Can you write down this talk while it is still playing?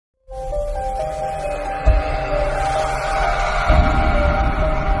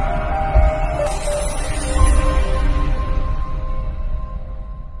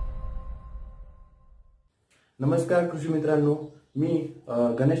नमस्कार कृषी मित्रांनो, मी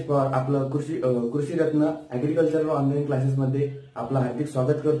गणेश पवार आपलं कृषीरत्न ॲग्रिकल्चर ऑनलाईन क्लासेस मध्ये आपलं हार्दिक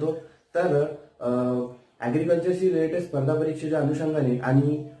स्वागत करतो। तर ॲग्रिकल्चरशी रिलेटेड स्पर्धा परीक्षेच्या अनुषंगाने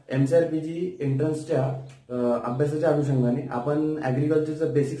आणि MCAER PG एंट्रन्सच्या अभ्यासाच्या अनुषंगाने आपण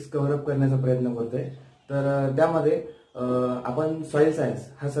ॲग्रिकल्चरचं बेसिक्स कव्हर अप करण्याचा प्रयत्न करतोय। तर त्यामध्ये आपण सॉइल सायन्स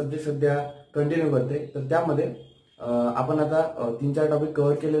हा सब्जेक्ट सध्या कंटिन्यू करतोय। तर त्यामध्ये आपण आता 3-4 टॉपिक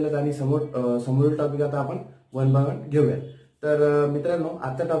कव्हर केलेले आहेत आणि समोरील टॉपिक आता आपण वन बाय वन घेऊया। तर मित्रांनो,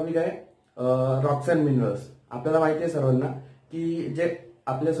 आजचा टॉपिक आहे रॉक्स अँड मिनरल्स। आपल्याला माहिती आहे सर्वांना की जे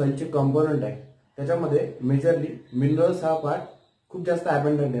आपल्या सॉइलचे कंपोनंट आहे त्याच्यामध्ये मेजरली मिनरल्स हा पार्ट खूप जास्त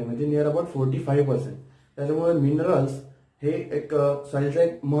अबंडंट आहे, म्हणजे नियर अबाउट 45%। त्याच्यामुळे मिनरल्स हे एक सॉइलचा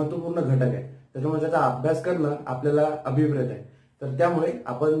एक महत्त्वपूर्ण घटक आहे, त्याच्यामुळे त्याचा अभ्यास करणं आपल्याला अभिप्रेत आहे। तर त्यामुळे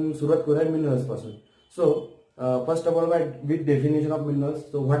आपण सुरुवात करूया मिनरल्स पासून। So first of all with definition of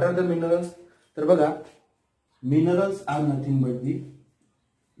minerals. So what R the minerals? तर बघा, minerals are nothing but the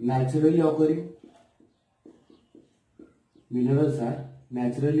naturally occurring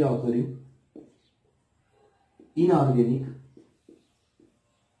inorganic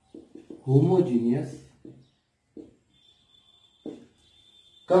homogeneous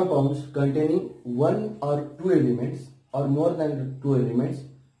compounds containing one or two elements or more than two elements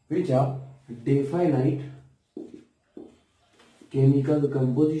which are definite chemical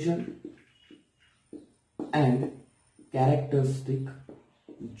composition and characteristic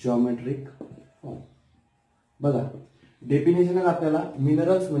geometric form। बघा, definition आपल्याला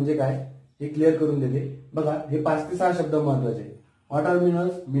minerals म्हणजे काय हे clear करून देते। बघा, हे 5 ते 6 शब्द महत्वाचे आहेत। What R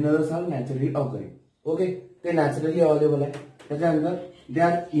minerals? Minerals R naturally occurring. Okay, ते नॅचरली अवेलेबल आहे। त्याच्यानंतर दे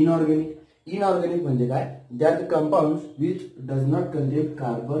आर इनऑर्गॅनिक। इनऑर्गॅनिक म्हणजे काय? They are the compounds which does not content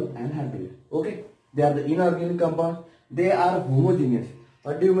carbon and hydrogen. Okay, they are the inorganic compound. They are homogeneous.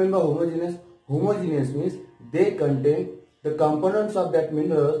 What do you mean by homogeneous? Homogeneous means they contain the components of that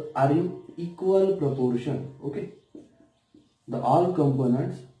mineral are in equal proportion. Okay, the all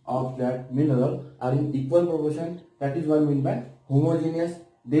components of that mineral are in equal proportion. That is what I mean by homogeneous.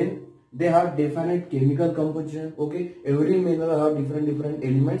 Then they have definite chemical composition. Okay, every mineral have different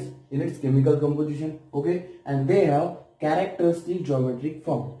elements in its chemical composition. Okay, and they have characteristic geometric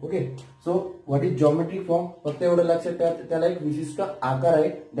form. Okay, so what is geometric form? फक्त एवढं लक्षात ठेवा, त्याला एक विशिष्ट आकार आहे,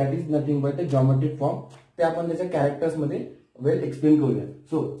 that is nothing but the geometric form। ते आपण त्याच्या कॅरेक्टर्स मध्ये वेल एक्सप्लेन करूया।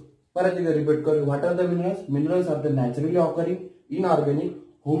 सो परत एकदा रिपीट करू। What R the minerals? Minerals R the naturally occurring inorganic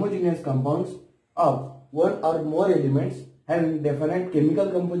homogeneous compounds of one और more elements having definite chemical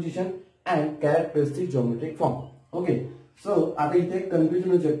composition and characteristic geometric form. Okay, so आता इथे कन्फ्युजन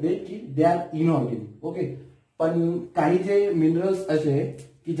होऊ शकते की दे आर इनऑर्गॅनिक। ओके, पण काही जे minerals असे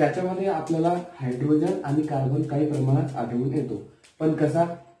की ज्याच्यामध्ये आपल्याला हायड्रोजन आणि कार्बन काही प्रमाणात आढळून येतो, पण कसा?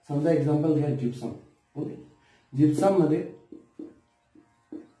 समजा एक्झाम्पल घ्या जिप्सम। ओके, जिप्सम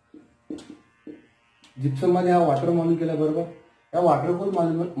मध्ये हा वॉटर मॉलिक्यूल आहे, बरोबर? या वॉटर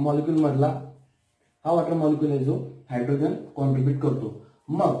मॉलिक्यूल मधला हा वॉटर मॉलिक्यूल आहे जो हायड्रोजन कॉन्ट्रीब्यूट करतो।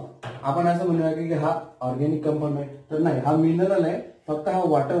 मग आपण असं म्हणूया की हा ऑर्गॅनिक कंपाऊंड आहे, तर नाही, हा मिनरल आहे। फक्त हा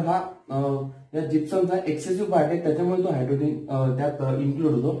वॉटर हा या जिप्समचा एक्सेसिव्ह पार्ट आहे, त्याच्यामुळे तो हायड्रोजन त्यात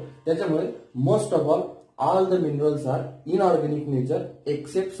इन्क्लूड होतो। त्याच्यामुळे most of all the minerals R inorganic nature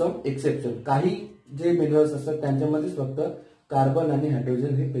except some exception. काही जे मिनरल्स असतात त्यांच्यामध्येच फक्त कार्बन आणि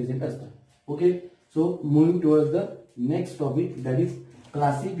हायड्रोजन हे प्रेझेंट असतात। Okay, so moving towards the next topic, that is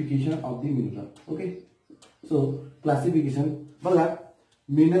classification of the mineral. Okay, so classification बघा,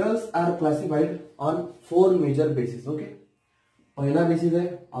 minerals R classified on 4 major basis. Okay, पहला basis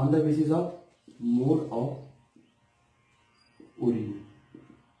है on the basis of mode of origin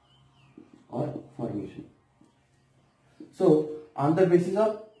और formation. So on the basis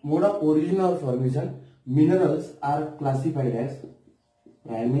of mode of origin और formation, minerals R classified age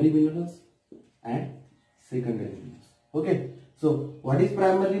primary minerals end secondary minerals. Okay, so what is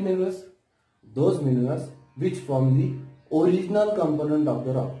primary minerals? Those minerals which form the original component of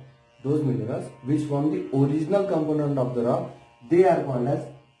the rock. Those minerals which form the original component of the rock, they are called as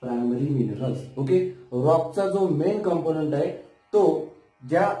primary minerals. Okay, रॉकचा जो main component आहे तो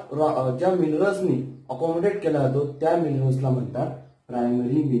ज्या मिनरल्सनी accommodate केला जातो त्या मिनरल्सला म्हणतात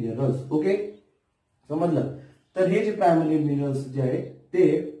primary minerals. Okay, समजलं? तर हे जे प्रायमरी मिनरल्स जे आहे ते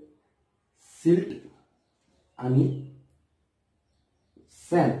सिल्ट आणि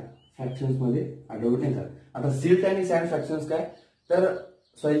सॅन्ड फ्रॅक्शन्स मध्ये आढळून येतात। आता सिल्ट आणि सॅन्ड फ्रॅक्शन्स काय? तर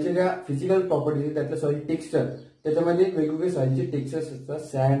सॉइलच्या ज्या फिजिकल प्रॉपर्टीज आहेत त्यातलं सॉइल टेक्स्चर, त्याच्यामध्ये वेगवेगळे सॉइलचे टेक्स्चर्स असतात,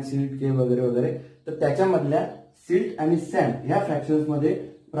 सॅन्ड, सिल्ट, के वगैरे वगैरे। तर त्याच्यामधल्या सिल्ट आणि सॅन्ड ह्या फ्रॅक्शन्स मध्ये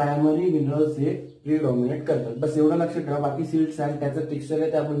प्रायमरी मिनरल्स हे प्रिडॉमिनेट करतात. बस एवढं लक्षात ठेवा. बाकी सिल्ट सँड त्याचं टेक्स्चर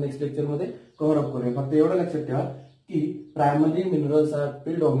आहे ते आपण नेक्स्ट लेक्चरमध्ये कव्हर अप करूया. फक्त एवढं लक्षात ठेवा की primary minerals R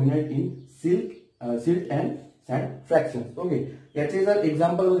प्रिडॉमिनेट in silt and sand fractions. Okay, याचे जर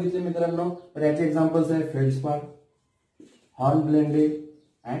एक्झाम्पल बघितले मित्रांनो तर याचे एक्झाम्पल्स आहे फेल्डस्पार, हॉर्नब्लेंडे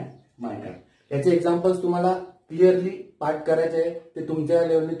अँड मायका. याचे एक्झाम्पल्स तुम्हाला क्लिअरली पाठ करायचे आहे. ते तुमच्या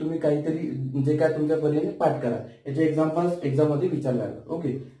लेवलने तुम्ही काहीतरी जे काय तुमच्या पर्यायाने पाठ करा. याचे एक्झाम्पल्स एक्झाम मध्ये विचारले जातात.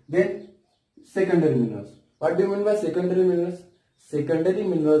 Okay, then secondary minerals. What do you mean by secondary minerals? Secondary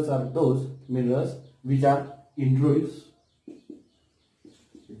minerals R those minerals which are introduced,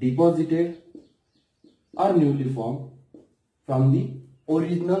 deposited or newly formed from the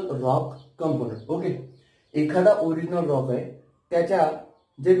original rock component. Okay, एखादा original rock आहे त्याच्या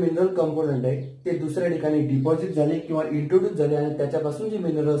जे mineral component आहे ते दुसऱ्या ठिकाणी deposit झाले किंवा इंट्रोड्यूस झाले आणि त्याच्यापासून जे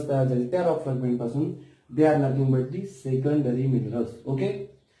मिनरल्स तयार झाले त्या रॉक फ्रॅगमेंट पासून they are nothing but the secondary minerals. Okay,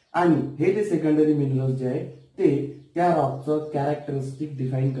 आणि हे जे सेकंडरी मिनरल्स जे आहे ते त्या रॉकचं कॅरेक्टरिस्टिक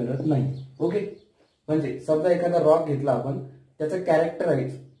डिफाईन करत नाही. ओके, म्हणजे समजा एखादा रॉक घेतला आपण, त्याचं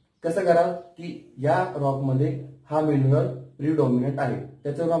कॅरेक्टराइज कसं करा की या रॉक मध्ये हा मिनरल प्रिडॉमिनेट आहे,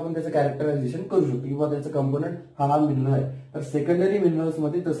 त्याच्यावर आपण त्याचं कॅरेक्टरायझेशन करू शकतो किंवा त्याचं कंपोनंट हा मिनरल आहे. तर सेकंडरी मिनरल्स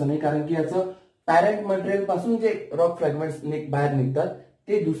मध्ये तसं नाही, कारण की याचं पॅरेंट मटेरियल पासून जे रॉक फ्रॅगमेंट्स बाहेर निघतात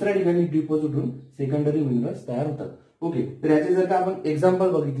ते दुसऱ्या ठिकाणी डिपॉझिट होऊन सेकंडरी मिनरल्स तयार होतात. ओके, तर याचे जर का आपण एक्झाम्पल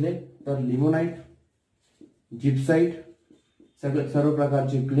बघितले तर लिमोनाइट, जिप्साइट, सर्व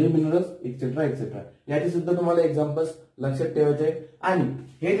प्रकारचे क्ले मिनरल्स एक्सेट्रा एक्सेट्रा. याचे सुद्धा तुम्हाला एक्झाम्पल्स लक्षात ठेवायचे आहे. आणि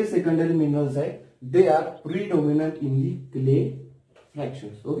हे जे सेकंडरी मिनरल्स आहे they are प्रीडॉमिनंट in the clay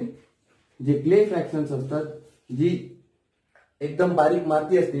fractions. Okay, जे क्ले फ्रॅक्शन्स असतात, जी एकदम बारीक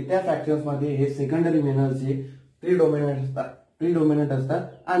माती असते त्या फ्रॅक्शन्स मध्ये हे सेकंडरी मिनरल्स हे प्रीडॉमिनंट असतात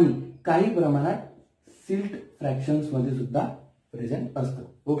आणि काही प्रमाणात सिल्ट फ्रॅक्शन्स मध्ये सुद्धा प्रेझेंट असतं.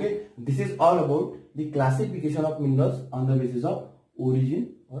 Okay, this is all about the classification of minerals on the basis of origin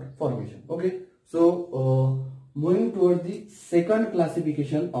और formation. Okay, so moving towards the second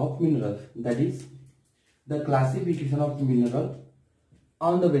classification of minerals, that is the classification of mineral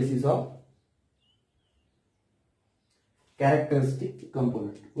on the basis of characteristic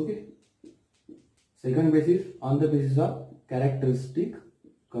component. Okay, second basis on the basis of characteristic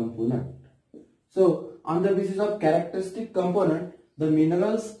component. So on the basis of characteristic component, the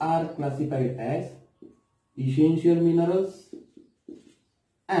minerals are classified as essential minerals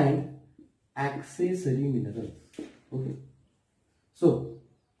and accessory minerals. Okay, so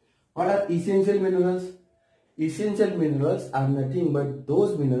what are essential minerals? Essential minerals are nothing but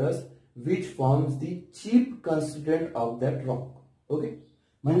those minerals which forms the chief constituent of that rock. Okay,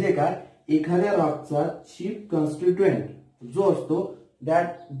 म्हणजे काय, एखाद्या रॉकचा chief constituent जो असतो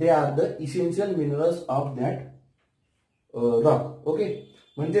that they are the essential minerals of that rock. Okay,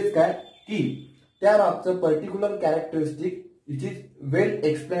 म्हणजेच काय की त्या रॉकचं particular characteristic which is well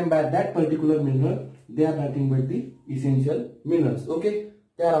explained by that particular mineral, they are nothing but the essential minerals. Okay,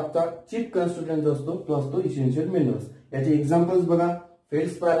 त्या रॉकचा चीफ कन्स्टिट्यूएंट जो असतो तो असतो इसेन्शियल मिनरल्स. याचे एक्झाम्पल्स बघा,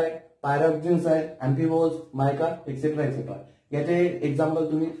 फेल्डस्पार आहे, पायरोक्सिन्स आहे, अँफिबोल्स, मायका एक्सेट्रा एक्सेट्रा. याचे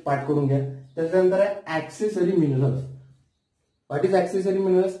एक्झाम्पल तुम्ही पाठ करून घ्या. त्याच्यानंतर आहे accessory minerals. What is accessory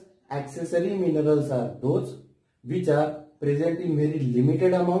minerals? Accessory minerals R those which are present in very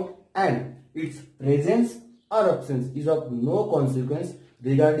limited amount and it's presence or absence is of no consequence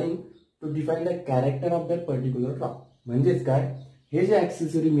regarding to define the character of that particular rock. म्हणजेच काय, हे जे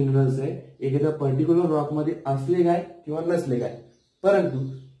accessory minerals आहे एखाद्या particular rock मध्ये असले काय किंवा नसले काय, परंतु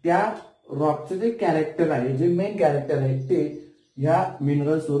त्या रॉकचं जे कॅरेक्टर आहे, जे मेन कॅरेक्टर आहे ते ह्या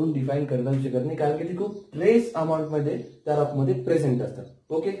मिनरल्स वरून डिफाईन करता येऊ शकत नाही, कारण की ते खूप ट्रेस अमाऊंट मध्ये त्या रॉक मध्ये प्रेझेंट असतात.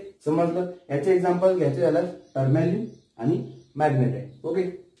 ओके, समजलं. याचे एक्झाम्पल घ्यायचे झालं टर्मॅलिन आणि मॅग्नेटाइट. Okay,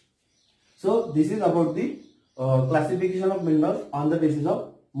 so this is about the classification of minerals on the basis of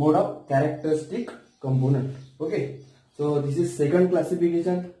mode of characteristic component. Okay, so this is second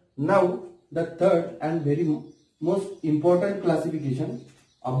classification. Now the third and very most important classification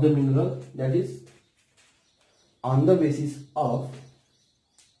of the mineral, that is on the basis of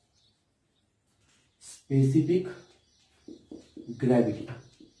specific gravity.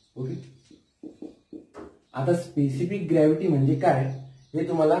 Okay, आता specific gravity म्हणजे काय हे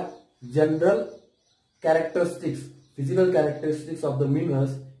तुम्हाला general characteristics, physical characteristics of the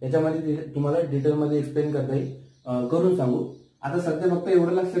minerals याच्यामध्ये तुम्हाला डिटेलमध्ये explain करता येईल, करून सांगू. आता सध्या फक्त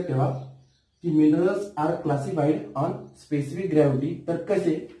एवढं लक्षात ठेवा की minerals R classified on specific gravity. तर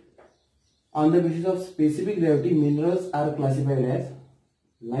कसे, on the basis of specific gravity minerals R classified as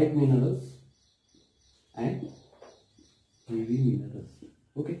light minerals and heavy minerals.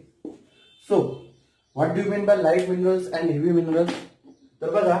 Okay, so what do you mean by light minerals and heavy minerals? तर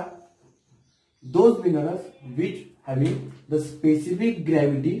बघा, those minerals which having the specific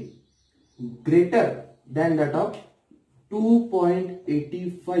gravity greater than that of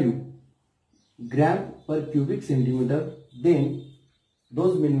 2.85 gram per cubic centimeter, then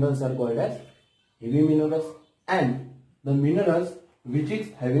those minerals are called as heavy minerals, and the minerals which is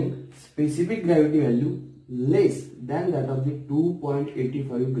having specific gravity value less than that of the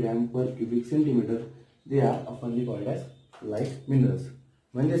 2.85 gram per cubic centimeter, they are oftenly called as light minerals.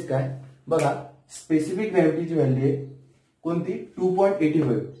 म्हणजेच काय बघा, specific ग्रॅव्हिटीची value आहे कोणती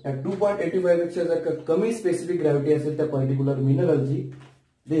 2.85. या 2.85 पेक्षा जर का कमी स्पेसिफिक ग्रॅव्हिटी असेल त्या particular मिनरलची,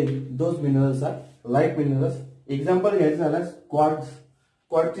 then those minerals R light minerals. Example घ्यायचं झाल्यास क्वार्ट्ज.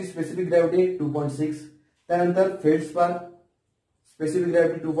 क्वार्ट्जची specific gravity 2.6. त्यानंतर feldspar specific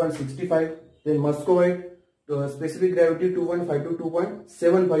gravity 2.65. Then muscovite specific gravity 2.5 to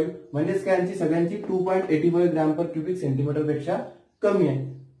 2.75. म्हणजेच काय यांची सगळ्यांची 2.85 ग्रॅम पर क्युबिक सेंटीमीटर पेक्षा कमी आहे.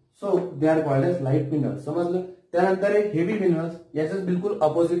 So they are called age light minerals. समजलं. त्यानंतर एक हेवी मिनरल्स, याच्याच बिलकुल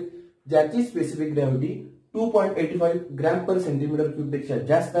ऑपोजिट, ज्याची specific gravity 2.85 gram per centimetre cube पेक्षा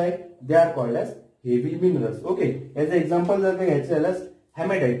जास्त आहे, they are called age heavy minerals. Okay. याचं एक्झाम्पल जर का घ्यायचं झाल्यास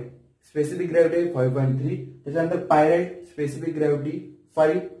हेमॅटाइट स्पेसिफिक ग्रॅव्हिटी 5.3. त्याच्यानंतर pyrite specific gravity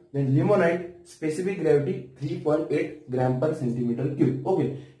 5. Then limonite specific gravity 3.8 gram per centimetre cube. Okay.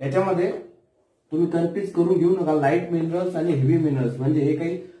 याच्यामध्ये तुम्ही कन्फ्युज करून घेऊ नका लाईट मिनरल्स आणि हेवी मिनरल्स. म्हणजे हे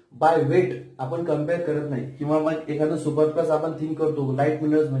काही बाय वेट आपण कम्पेअर करत नाही, किंवा मग एखादं सुपर प्लस आपण थिंक करतो लाईट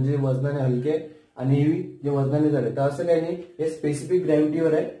मिनरल्स म्हणजे वजनाने हलके आणि हेवी जे वजनाने झाले, तर असं काही नाही. हे स्पेसिफिक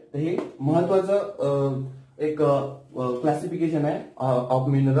ग्रॅव्हिटीवर आहे. तर हे महत्वाचं एक क्लासिफिकेशन आहे ऑफ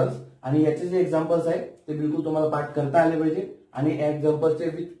मिनरल्स. आणि याचे जे एक्झाम्पल्स आहेत ते बिलकुल तुम्हाला पाठ करता आले पाहिजे. आणि या एक्झाम्पल्सचे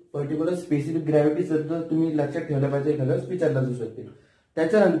विथ पर्टिक्युलर स्पेसिफिक ग्रॅव्हिटी जर तुम्ही लक्षात ठेवलं पाहिजे, एखाद्याच विचारला जाऊ शकते.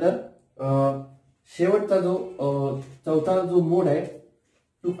 त्याच्यानंतर शेवटचा जो चौथा जो मोड आहे,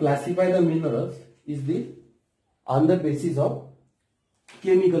 to classify the minerals is the on the basis of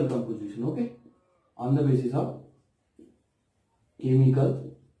chemical composition. Okay. On the basis of chemical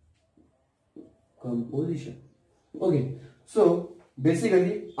composition. Okay, so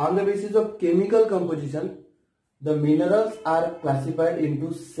basically on the basis of chemical composition, the minerals are classified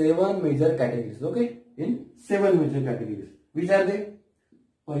into 7 major categories. Okay, in 7 major categories. Which are they?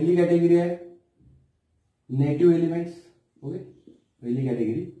 पहली category है native elements. Okay, पहली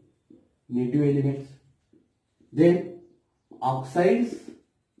category native elements. Then oxides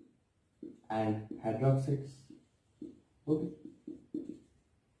end hydroxides. Okay.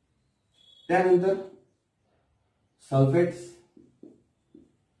 त्यानंतर sulphates,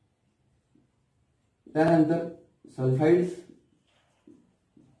 त्यानंतर sulphides,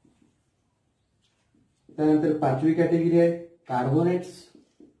 त्यानंतर पाचवी category आहे carbonates,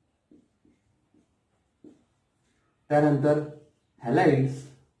 त्यानंतर हॅलाइड्स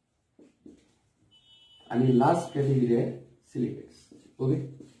आणि लास्ट कॅटेगरी आहे silicates. Okay.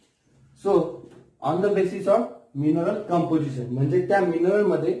 So on the basis of mineral composition, म्हणजे त्या मिनरल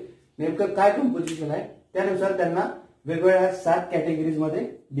मध्ये नेमकं काय कंपोजिशन आहे त्यानुसार त्यांना वेगवेगळ्या 7 कॅटेगरीज मध्ये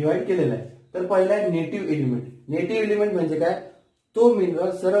डिवाइड केलेलं आहे. तर पहिला आहे नेटिव्ह एलिमेंट. नेटिव्ह एलिमेंट म्हणजे काय, तो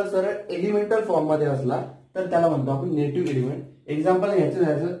मिनरल सरळ सरळ एलिमेंटल फॉर्म मध्ये असला तर त्याला म्हणतो आपण नेटिव्ह एलिमेंट. एक्झाम्पल घ्यायचं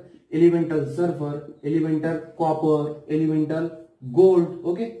झालं elemental sulphur, elemental copper, elemental gold.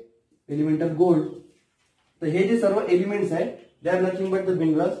 Okay, elemental gold. तर हे जे सर्व एलिमेंट्स आहेत they are nothing but the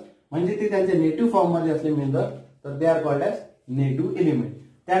minerals, म्हणजे ते त्यांच्या नेटिव्ह फॉर्म मध्ये असले मिनरल, तर they are called age native element.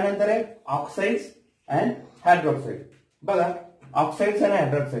 त्यानंतर आहे ऑक्साइड्स अँड हायड्रॉक्साइड. बघा, ऑक्साइड्स आणि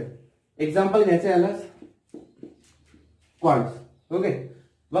हायड्रॉक्साइड एक्झाम्पल घ्यायचे यालाच क्वार्ट्ज. ओके.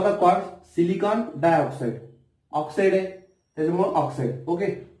 बघा, क्वार्ट्ज सिलिकॉन डायऑक्साइड ऑक्साइड आहे, त्याच्यामुळे ऑक्साइड. ओके.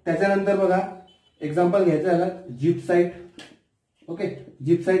 त्याच्यानंतर बघा एक्झाम्पल घ्यायचं याला जिप्साइट. ओके.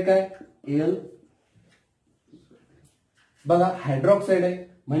 जिप्साइट काय एल. बघा, हायड्रॉक्साइड आहे,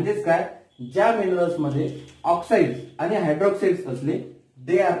 म्हणजेच काय, ज्या मिनरल्स मध्ये ऑक्साइड्स आणि हायड्रॉक्साइड्स असले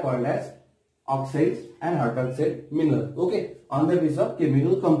they are called as oxides and hydroxide mineral. Okay, on the basis of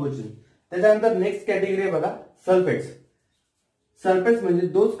chemical composition. त्याच्यानंतर नेक्स्ट कॅटेगरी आहे बघा सल्फेट्स. सल्फेट्स म्हणजे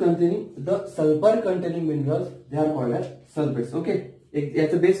those containing the sulphur containing minerals, they are called age sulphates. Okay.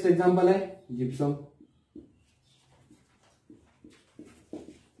 याचं best example आहे gypsum.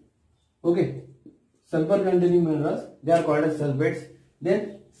 Okay. Sulphur containing minerals they are called age sulphates. Then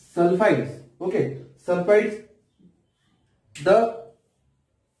sulphides. Okay. Sulphides the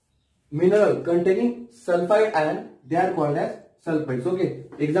mineral containing sulfide ion, they are called as sulfides. Okay.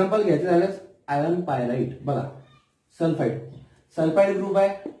 Example घ्यायचं झाल्यास iron pyrite. बघा, sulphide group आहे,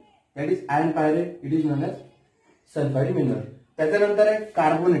 that is iron pyrite, it is known as sulfide mineral. त्याच्यानंतर आहे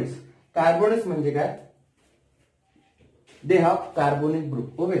carbonates. Carbonates म्हणजे काय, they have carbonate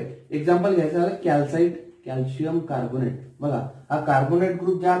group. Okay, example घ्यायचं झालं कॅल्साइट, कॅल्शियम कार्बोनेट. बघा हा कार्बोनेट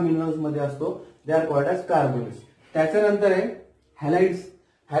ग्रुप ज्या मिनरल्स मध्ये असतो they are called age carbonates. त्याच्यानंतर आहे हॅलाइड्स.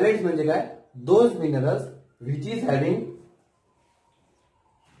 हॅलाइड्स म्हणजे काय? Those minerals which is having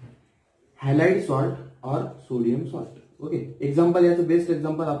halide salt और सोडियम सॉल्ट. ओके, एक्झाम्पल याचं बेस्ट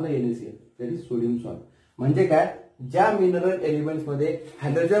एक्झाम्पल आपलं NaCl, that is sodium salt. म्हणजे काय? ज्या मिनरल एलिमेंट्स मध्ये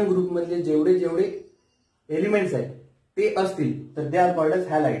हायड्रोजन ग्रुप मधले जेवढे जेवढे एलिमेंट्स आहेत ते असतील तर they are called age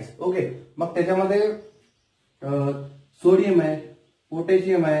हॅलाइड्स. Okay, मग त्याच्यामध्ये सोडियम आहे,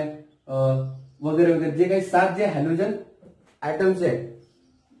 पोटॅशियम आहे, वगैरे वगैरे जे काही 7 जे हॅलोजन ऍटम्स आहेत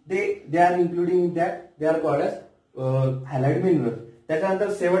they are including in that, they are called age halide mineral.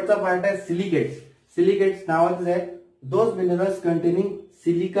 त्याच्यानंतर शेवटचा पार्ट आहे सिलिकेट्स. सिलिकेट्स नावाचं आहे those minerals containing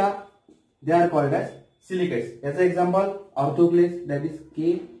silica, they are called age silicates. याचं example ऑर्थोक्लेस, that is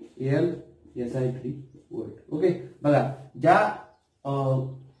KAlSi3 word. Okay, बघा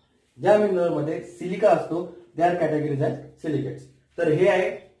ज्या mineral मध्ये सिलिका असतो they are categories age silicates. तर हे आहे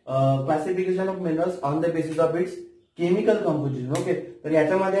classification of minerals on the basis of its chemical composition. Okay, तर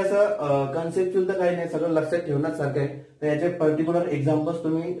याच्यामध्ये असं कन्सेप्च्युअल तर काही नाही, सगळं लक्षात ठेवण्यासारखं आहे. तर याचे पर्टिक्युलर एक्झाम्पल्स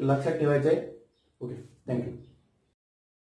तुम्ही लक्षात ठेवायचे. Okay, thank you.